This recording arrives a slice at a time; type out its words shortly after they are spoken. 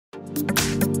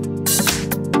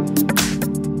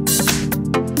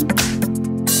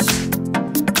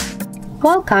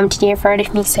Welcome to the third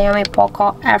of my XIAOMI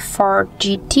Poco F4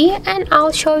 GT, and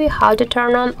I'll show you how to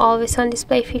turn on always on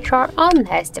display feature on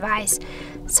this device.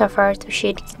 So first we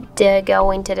should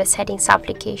go into the settings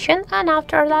application, and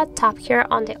after that tap here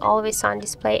on the always on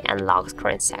display and lock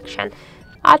screen section.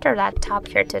 After that tap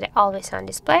here to the always on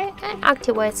display and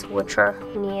activate switcher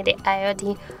near the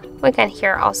AOD. We can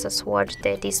here also switch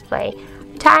the display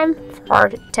time for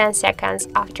 10 seconds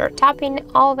after tapping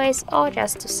always, or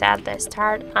just to set the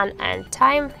start and end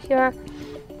time here.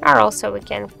 Or also we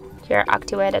can here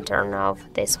activate or turn off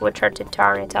the switcher to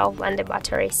turn it off when the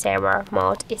battery saver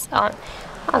mode is on.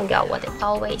 I'll go with it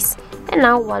always. And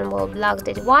now when we'll block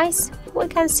the device, we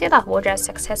can see that we just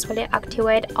successfully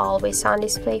activate always on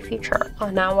display feature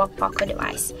on our Poco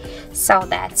device. So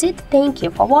that's it, thank you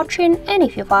for watching, and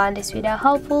if you found this video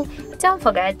helpful, don't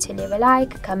forget to leave a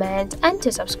like, comment and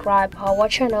to subscribe our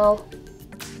channel.